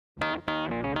Dan,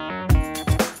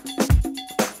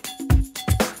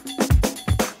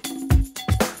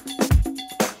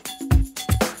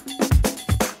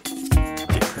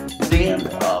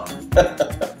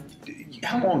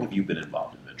 how long have you been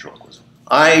involved in ventriloquism?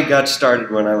 I got started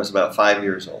when I was about 5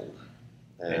 years old.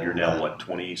 And you're now, what,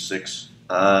 26?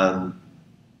 Somewhere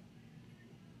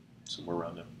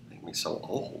around there. Make me so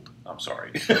old. I'm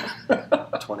sorry.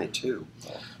 22.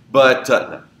 But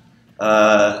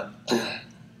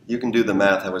you can do the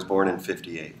math. I was born in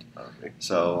 58. Okay.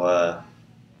 So,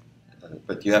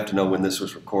 but you have to know when this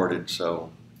was recorded. So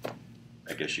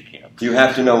I guess you can. you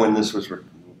have to know when this was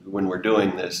when we're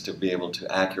doing this to be able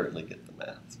to accurately get the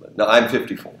math. But no, I'm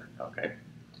 54. Okay.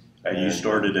 You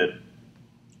started at?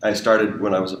 I started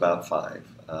when I was about 5.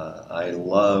 I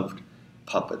loved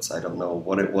puppets. I don't know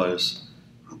what it was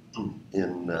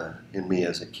in me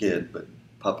as a kid, but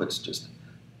puppets just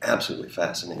absolutely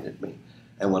fascinated me.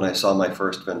 And when I saw my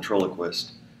first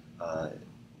ventriloquist,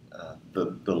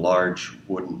 the large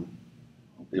wooden,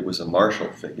 it was a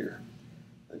Marshall figure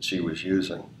that she was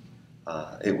using.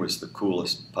 It was the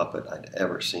coolest puppet I'd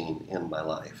ever seen in my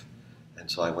life. And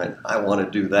so I went, I want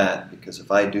to do that, because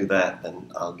if I do that,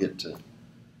 then I'll get to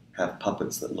have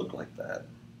puppets that look like that.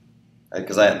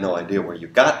 Because I had no idea where you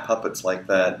got puppets like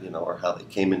that, or how they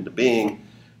came into being.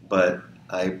 But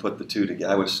I put the two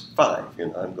together. I was 5,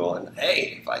 I'm going,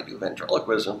 hey, if I do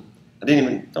ventriloquism, don't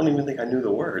even think I knew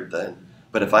the word then.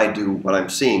 But if I do what I'm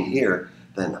seeing here,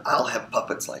 then I'll have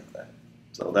puppets like that.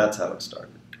 So that's how it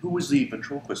started. Who was the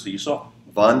ventriloquist that you saw?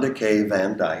 Vonda K.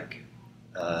 Van Dyke.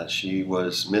 She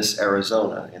was Miss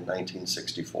Arizona in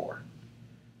 1964.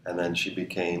 And then she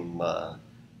became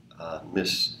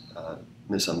Miss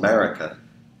America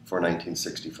for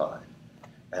 1965.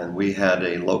 And we had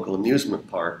a local amusement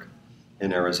park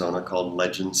in Arizona called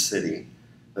Legend City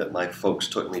that my folks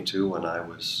took me to when I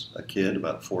was a kid,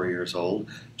 about 4 years old.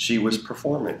 She was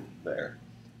performing there,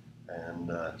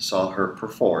 and saw her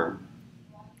perform,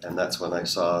 and that's when I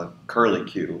saw Curly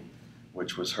Q,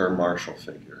 which was her Marshall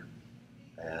figure,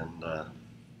 and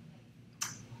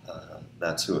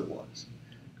that's who it was.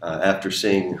 After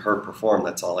seeing her perform,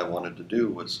 that's all I wanted to do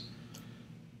was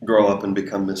grow up and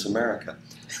become Miss America.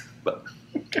 But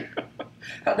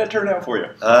how'd that turn out for you?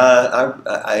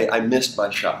 I missed my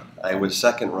shot. I was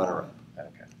second runner-up.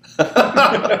 Okay.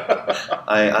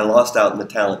 I lost out in the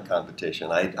talent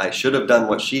competition. I should have done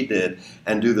what she did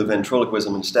and do the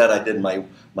ventriloquism. Instead, I did my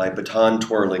baton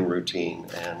twirling routine,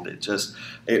 and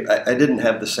I didn't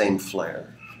have the same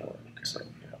flair for it. So.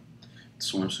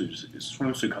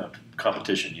 Swimsuit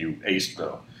competition you aced,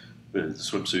 though. The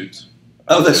swimsuits.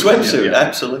 Oh, the swimsuit, yeah.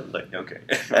 Absolutely. Okay.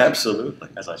 Absolutely.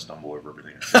 As I stumble over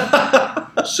everything.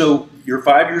 So you're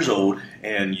 5 years old,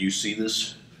 and you see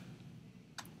this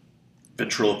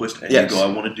ventriloquist, and yes. you go,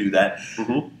 I want to do that.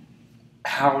 Mm-hmm.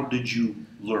 How did you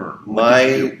learn?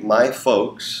 My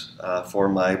folks, for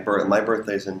my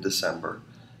birthday's in December,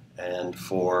 and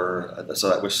so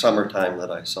that was summertime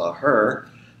that I saw her.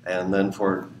 And then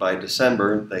by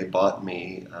December, they bought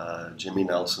me Jimmy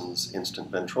Nelson's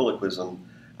Instant Ventriloquism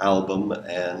album,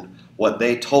 and what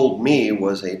they told me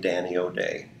was a Danny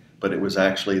O'Day, but it was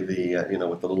actually the,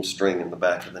 with the little string in the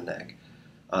back of the neck.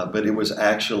 But it was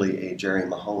actually a Jerry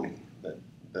Mahoney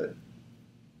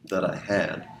that I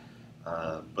had,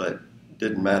 but it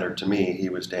didn't matter to me. He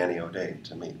was Danny O'Day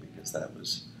to me, because that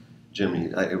was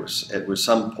Jimmy. It was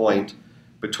some point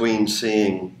between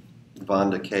seeing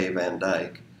Vonda K. Van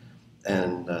Dyke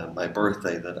and my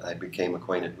birthday that I became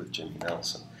acquainted with Jimmy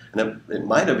Nelson. And it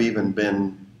might have even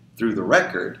been through the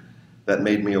record that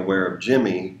made me aware of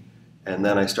Jimmy, and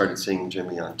then I started seeing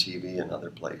Jimmy on TV and other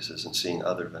places and seeing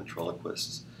other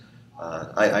ventriloquists.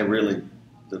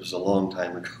 It was a long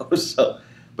time ago,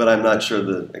 but I'm not sure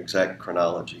the exact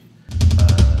chronology.